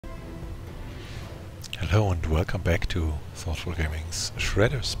Hello and welcome back to Thoughtful Gaming's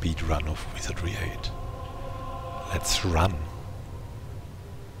Shredder speedrun of Wizardry 8. Let's run.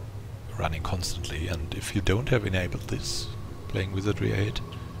 Running constantly, and if you don't have enabled this, playing Wizardry 8,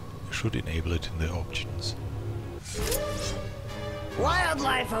 you should enable it in the options.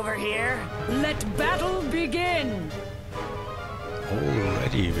 Wildlife over here! Let battle begin!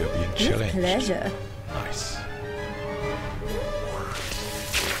 Already we're being challenged. With pleasure. Nice.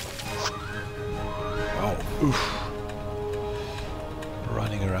 Wow, oof.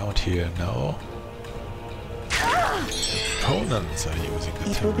 Running around here now. Opponents are using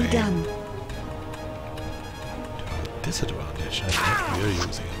the It will be terrain done. to our disadvantage, and not we're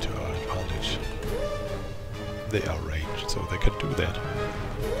using it to our advantage. They are ranged, so they can do that.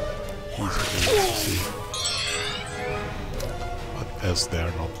 Easily, you see. But as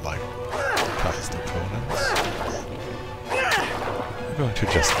they're not like toughest opponents, we're going to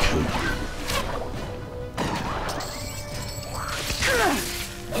just kill them.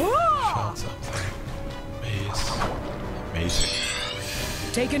 Found something. Maze. Amazing.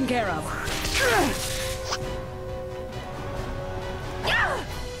 Taken care of.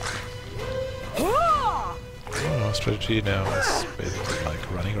 Our strategy now is basically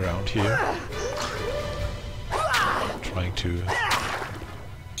like running around here, trying to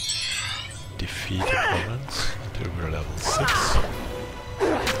defeat opponents until we're level 6.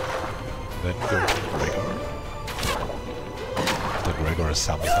 Then go to Gregor. The Gregor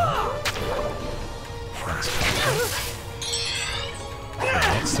Samsa. Friends counter. The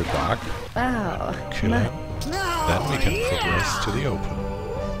monster bug. Oh, Kill him. Then we can progress to the open.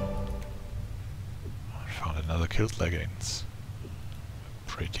 Found another killed leggings.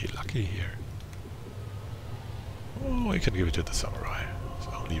 Pretty lucky here. Oh, we can give it to the samurai. It's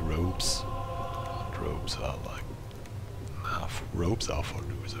only robes. And robes are like... Nah, robes are for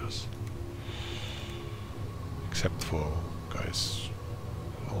losers. Except for guys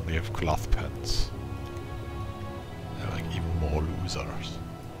who only have cloth pants. They're like even more losers.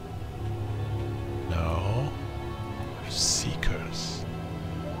 Now, we have seekers.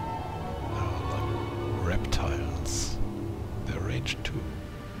 They're like reptiles. They're ranged too.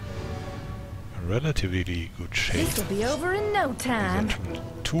 In relatively good shape. this will be over in no time.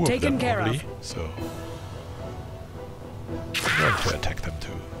 Two of Taken them care only, of. so I'm going to attack them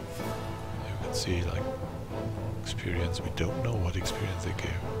too. You can see like experience. We don't know what experience they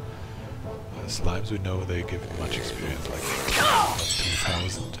give. The slimes we know they give much experience, like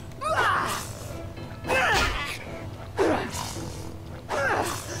 2000.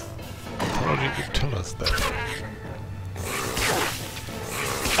 Mythology could tell us that.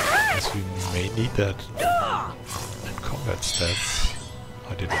 Yes, we may need that in combat stats.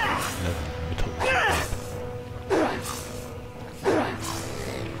 I didn't level mythology up.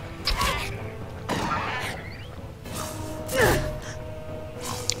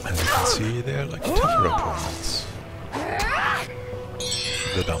 As you can see, they're like tougher opponents.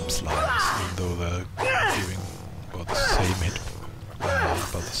 The dumb slimes, even though they're giving about the same hit,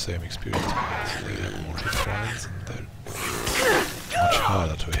 about the same experience points. They have more hit points and they're much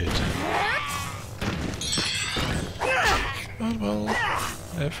harder to hit. But well,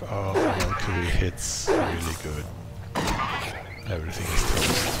 if our Valkyrie hits really good, everything is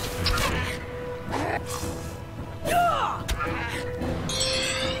toast.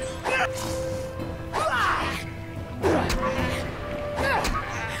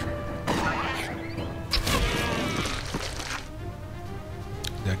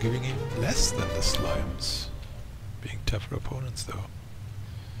 They're giving even less than the slimes, being tougher opponents though.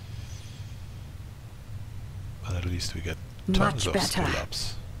 But at least we get tons of skill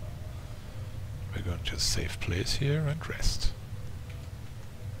ups. We're going to a safe place here and rest.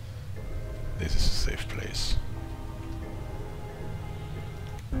 This is a safe place.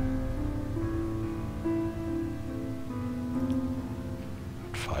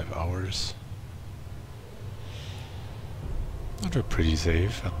 About 5 hours. And we're pretty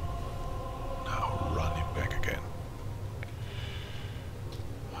safe, and now running back again.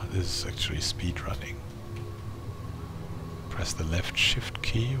 This is actually speed running. Press the left shift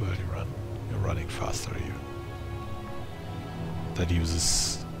key while you run. You're running faster even. That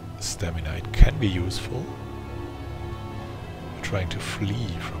uses stamina. It can be useful. We're trying to flee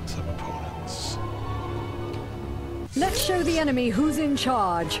from some opponents. Let's show the enemy who's in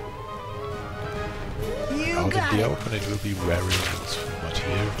charge. Out in the open it will be very useful, but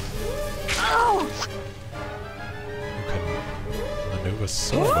here you can maneuver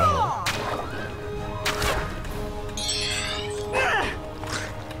so well.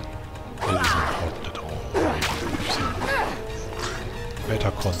 It is not important at all.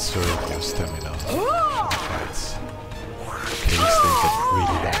 better conserve your stamina for fights. In case they get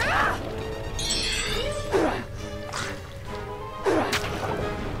really long.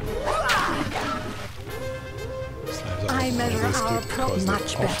 Slimes are I also measure resistant our because they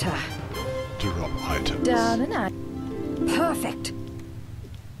much better. often drop items. Down and out. Perfect.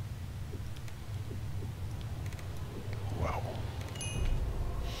 Wow.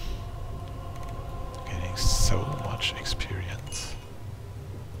 Getting so much experience.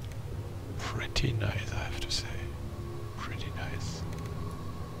 Pretty nice, I have to say. Pretty nice.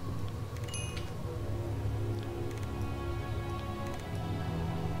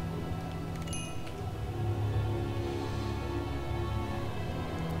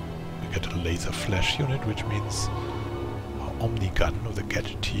 We get a laser flash unit, which means our Omni gun of the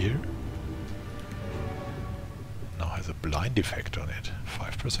gadgeteer now has a blind effect on it.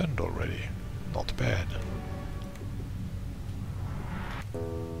 5% already. Not bad.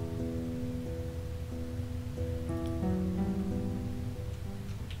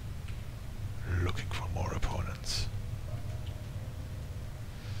 Looking for more opponents.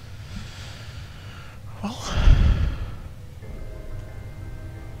 Well,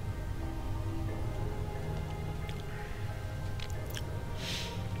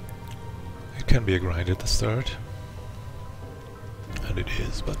 it can be a grind at the start. And it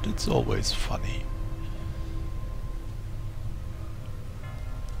is, but it's always funny.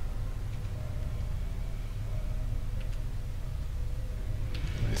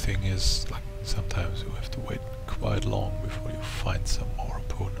 The thing is, like, sometimes you have to wait quite long before you find some more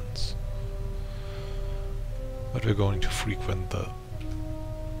opponents. But we're going to frequent the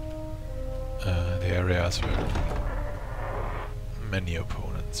areas where many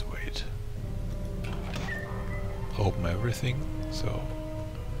opponents wait. Open everything, so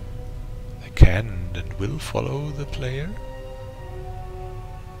they can and will follow the player.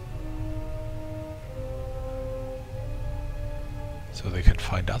 So they can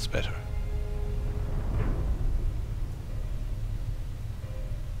find us better.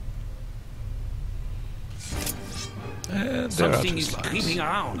 And there are Something two is slimes. creeping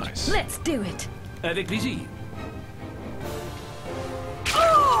around. Nice. Let's do it. Avec plaisir. Do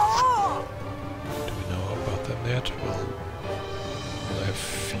we know about them yet? Well, we'll have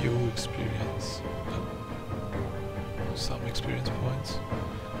few experience. Some experience points.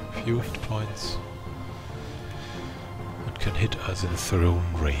 Few hit points. And can hit us in thrown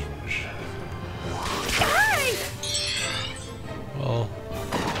range. Well,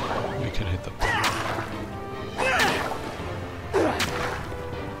 we can hit them.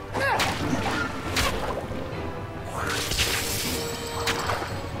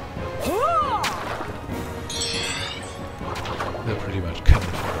 They're pretty much cannon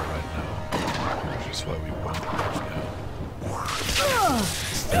fodder right now, which is why we won't move now.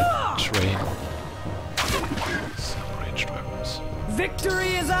 Instead, train some ranged weapons.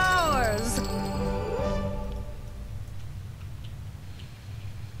 Victory is ours!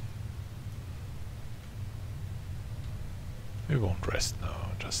 We won't rest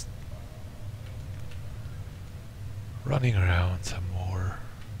now, just running around some more.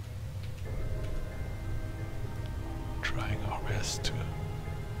 Trying our best to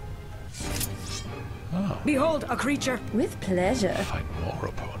Behold a creature. With pleasure. find more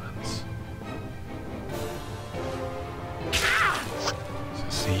opponents. So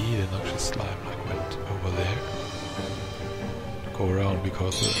see, the noxious slime like went over there to go around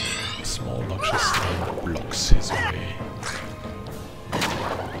because the small noxious slime blocks his way.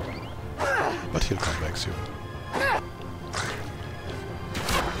 But he'll come back soon.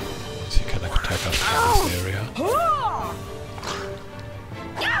 So he can attack us from this area.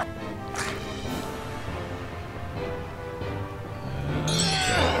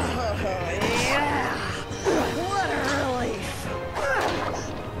 What a relief!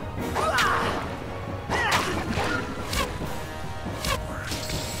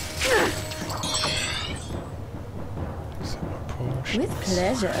 Some more potions. With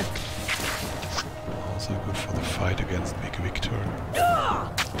pleasure. Also good for the fight against Big Victor.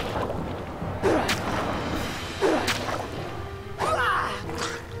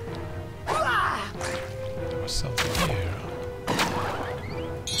 There was something here.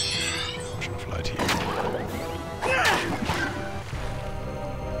 Potion of light here.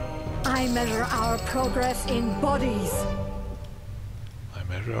 I measure our progress in bodies. I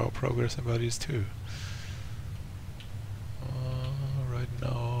measure our progress in bodies too. Right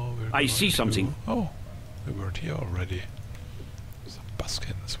now we're I see going something. to- Oh, we weren't here already. Some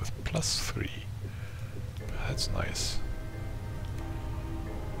buskins with +3. That's nice.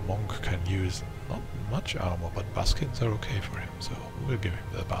 Monk can use Not much armor, but buskins are okay for him, so we'll give him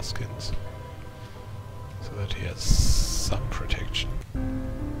the buskins. So that he has some protection.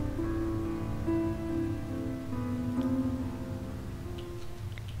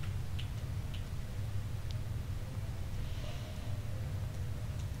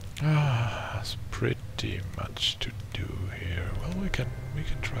 There's pretty much to do here. Well, we can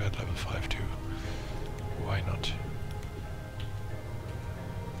try at level 5 too. Why not?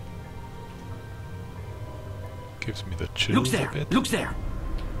 Gives me the chills a bit. Looks there!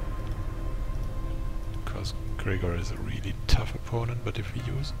 Because Gregor is a really tough opponent, but if we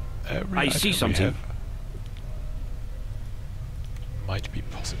use every I item see we something. have, might be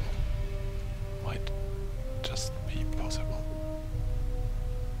possible. Might just be possible.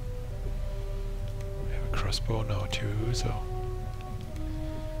 We have a crossbow now too, so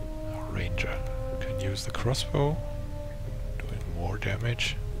a ranger can use the crossbow, doing more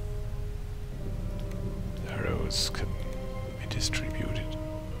damage. Arrows can be distributed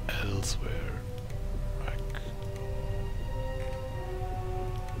elsewhere, like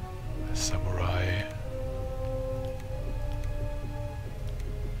a samurai.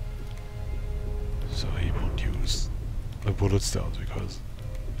 So he won't use the bullet stones because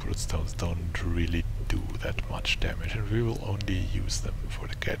bullet stones don't really do that much damage, and we will only use them for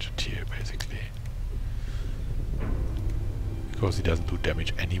the gadget here, basically. Because he doesn't do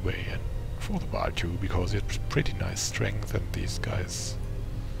damage anyway, and for the bar too, because he has pretty nice strength, and these guys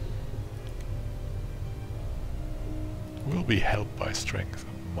will be helped by strength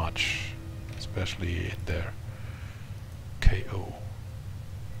much, especially in their KO.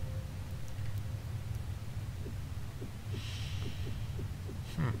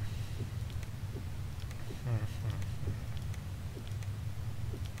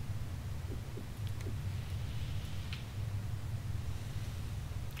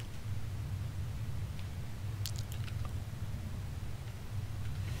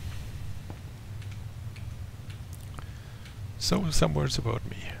 So, some words about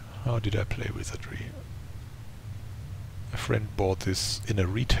me. How did I play Wizardry? A friend bought this in a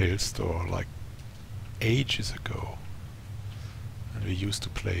retail store like ages ago, and we used to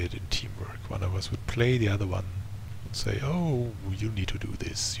play it in teamwork. One of us would play, the other one would say, "Oh, you need to do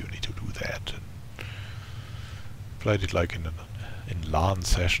this, you need to do that," and played it like in LAN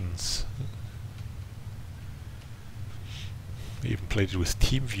sessions. We even played it with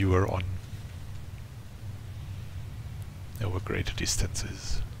TeamViewer on over greater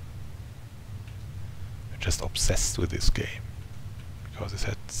distances. We're just obsessed with this game because it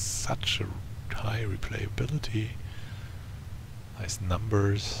had such a high replayability, nice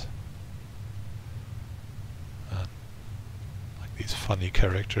numbers, and like these funny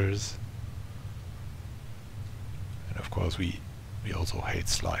characters. And of course we also hate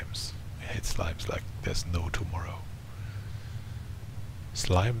slimes. We hate slimes like there's no tomorrow.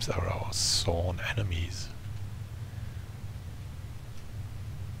 Slimes are our sworn enemies.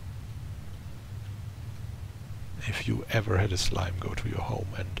 If you ever had a slime go to your home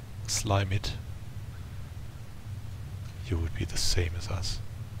and slime it, you would be the same as us.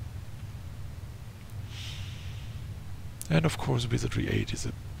 And of course Wizardry 8 is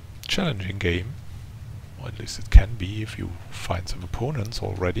a challenging game, or at least it can be if you find some opponents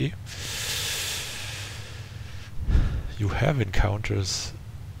already. You have encounters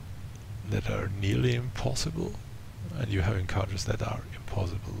that are nearly impossible, and you have encounters that are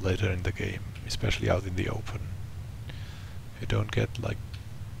impossible later in the game, especially out in the open. You don't get like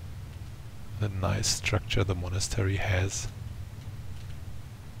the nice structure the monastery has.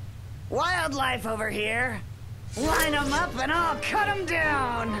 Wildlife over here! Line them up and I'll cut them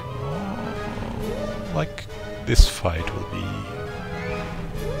down! Like this fight will be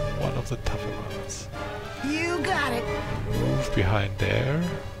one of the tougher ones. You got it! Move behind there.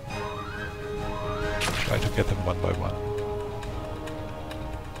 Try to get them one by one.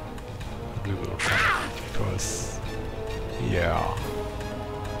 And we will try, because yeah.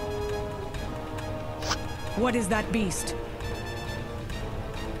 What is that beast?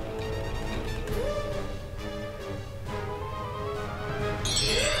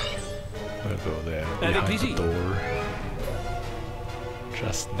 We'll go there, behind the door.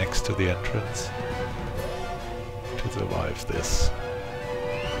 Just next to the entrance. To survive this.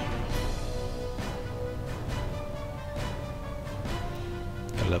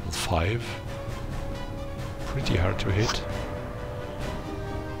 A level 5. Pretty hard to hit.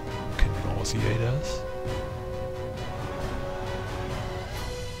 Can nauseate us.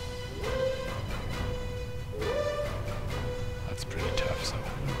 That's pretty tough, so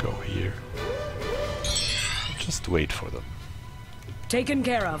we'll go here. Just wait for them. Taken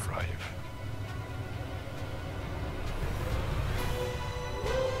care of. Arrive.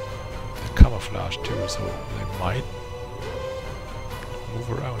 camouflage too, so they might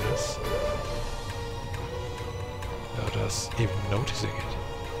move around us without us even noticing it.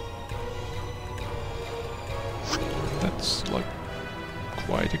 That's like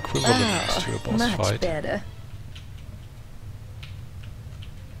quite equivalent to a boss much fight. better.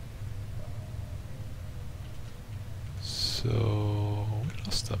 So we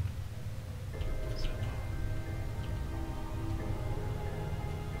lost them.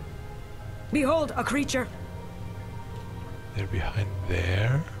 Behold, a creature. They're behind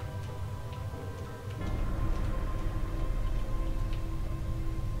there.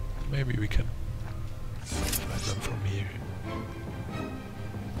 Maybe we can find them from here.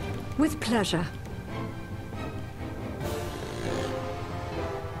 With pleasure.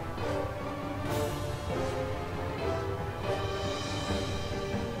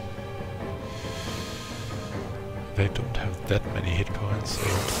 They don't have that many hit points, so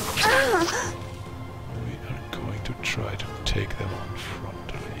we are going to try to take them on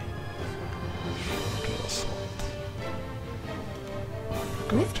frontally. Frontal assault.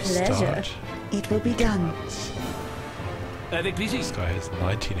 With pleasure. It will be done. Avec plaisir. This guy has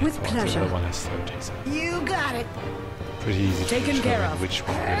 19 hit With points, pleasure. the other one has 30, so You got it. pretty easy to Taken care determine of. which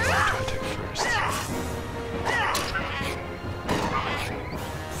one we're going to attack first.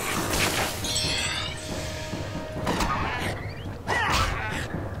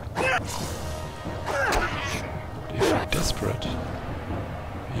 If you're desperate,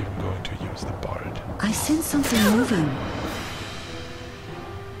 you're even going to use the bard. I sense something moving.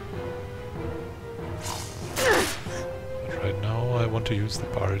 But right now I want to use the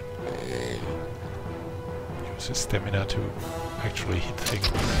bard. Use his stamina to actually hit things.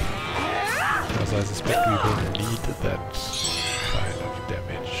 Because I suspect we will need that kind of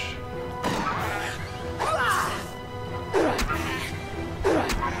damage.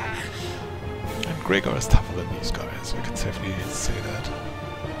 And Gregor is tougher than these guys, we can safely say that.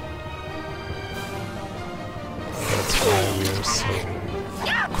 That's why we're so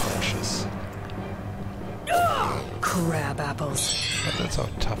cautious. Crab apples. But that's our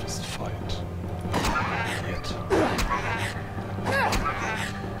toughest fight yet.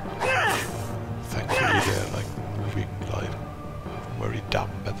 Thankfully they're like moving like very dumb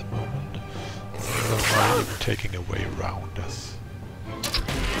at the moment. They're not even taking a way around us.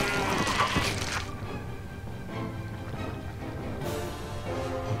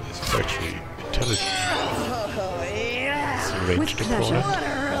 Oh, this is actually intelligent. Oh, yeah. It's a ranged With pleasure. opponent. What a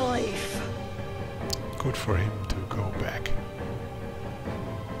relief. Good for him to go back.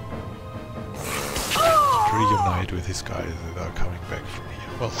 Reunite with his guys that are coming back from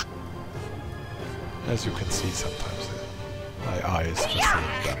here. Well, as you can see, sometimes my eye is just a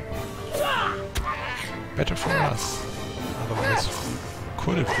little dumb. Better for us. Otherwise, we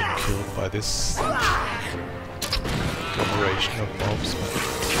could have been killed by this generation of mobs, but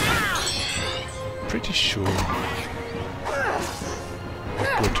pretty sure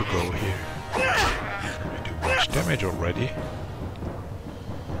we're good to go here. We do much damage already.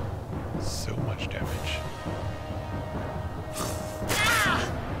 So much damage.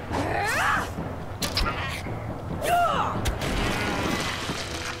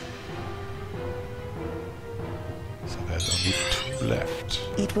 So there's only 2 left.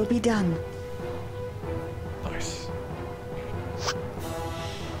 It will be done. Nice.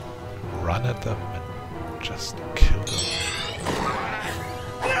 Run at them and just kill them.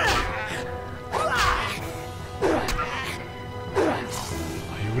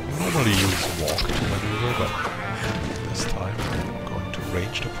 You would normally use walk to maneuver, but this time I'm going to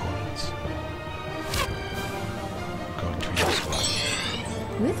ranged opponents. I'm going to use run.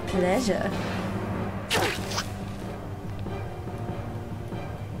 With pleasure.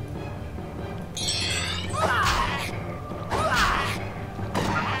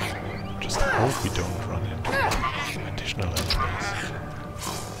 Just hope we don't run into additional enemies.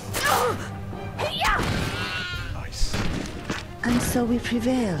 Nice. And so we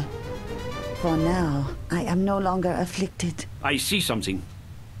prevail. For now, I am no longer afflicted. I see something.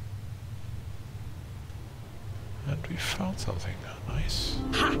 And we found something. Nice.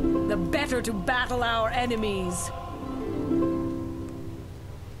 Ha! The better to battle our enemies.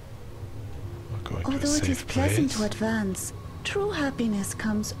 We're going to a Although it is safe pleasant to place. advance, true happiness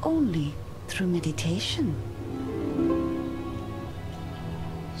comes only through meditation.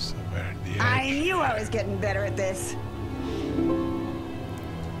 Somewhere in the I edge. knew I was getting better at this.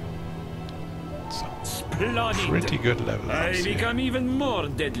 Some Splendid. pretty good level I ups here. become even more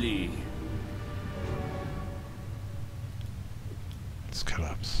deadly. Let's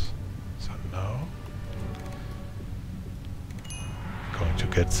collapse. So now going to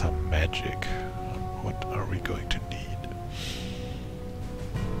get some magic. What are we going to need?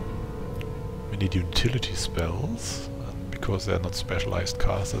 We need utility spells, and because they're not specialized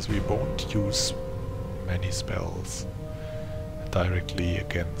casters, we won't use many spells directly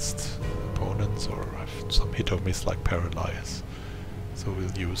against opponents or have some hit or miss like paralyze. So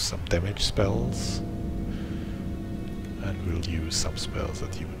we'll use some damage spells, and we'll use some spells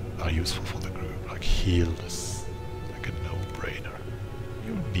that are useful for the group, like heal is like a no-brainer.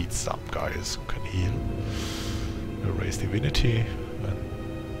 You need some guys who can heal. We'll raise divinity, and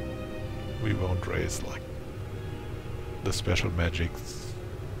we won't raise like the special magics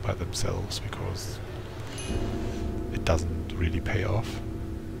by themselves because it doesn't really pay off.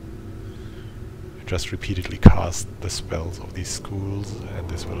 You just repeatedly cast the spells of these schools and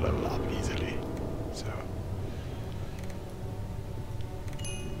this will level up easily. So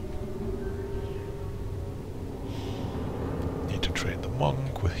need to train the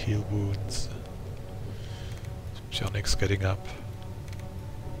monk with heal wounds. Psionic's getting up.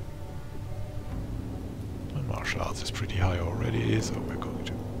 And martial arts is pretty high already, so we're going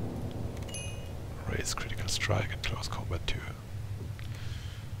to raise critical strike and close combat too.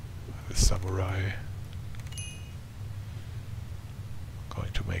 With samurai,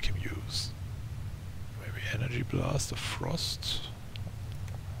 going to make him use maybe energy blast of frost.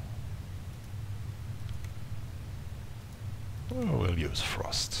 Oh, we'll use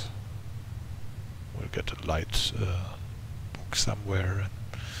frost. We'll get a light book somewhere and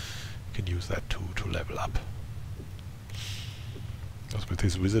we can use that too to level up. Because with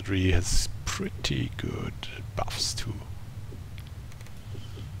his wizardry he has pretty good buffs too.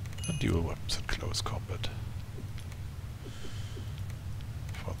 And dual weapons in close combat.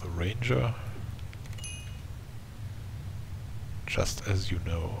 For the ranger, just as you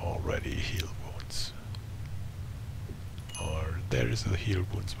know already, heal wounds. Or there is a heal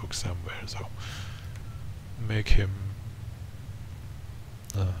wounds book somewhere, so make him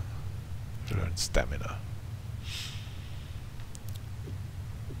learn stamina.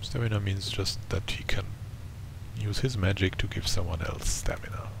 Stamina means just that he can use his magic to give someone else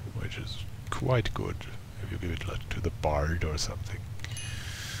stamina, which is quite good if you give it like to the bard or something.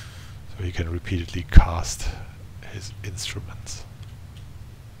 So he can repeatedly cast his instruments.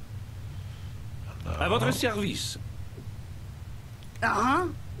 À votre service. Uh-huh.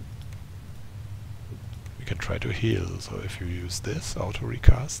 We can try to heal, so if you use this auto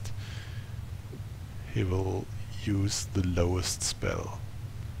recast, he will use the lowest spell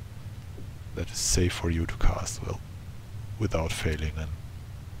that is safe for you to cast, well, without failing, and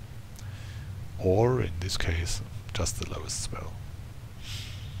or in this case just the lowest spell.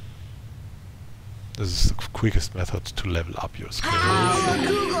 This is the quickest method to level up your skills.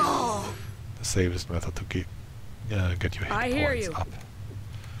 Google! The safest method to get your hit points up.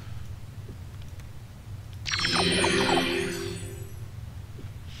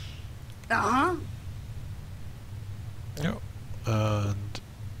 Uh-huh. Yeah, and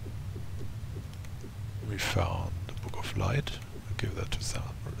we found the Book of Light. We'll give that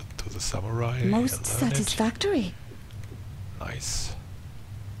to the samurai. Most He'll learn it. satisfactory. Nice.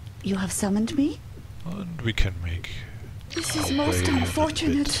 You have summoned me? And we can make This our is most way a little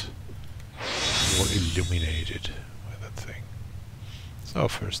unfortunate. bit more illuminated with that thing. It's our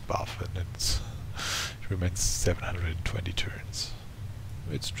first buff, and it remains 720 turns.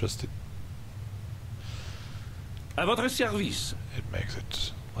 It's just À votre service. it makes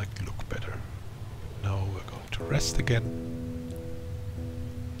it like look better. Now we're going to rest again.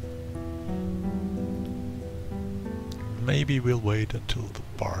 Maybe we'll wait until the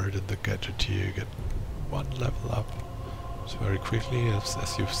bard and the gadgeteer get one level up. So very quickly,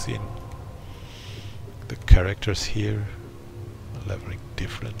 as you've seen, the characters here are leveling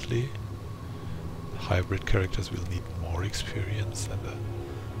differently. Hybrid characters will need more experience than the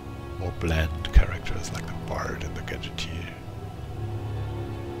more bland characters like the bard and the gadgeteer.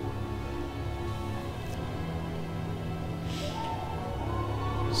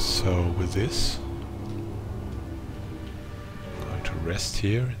 So with this, I'm going to rest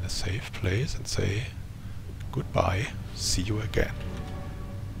here in a safe place and say goodbye, see you again.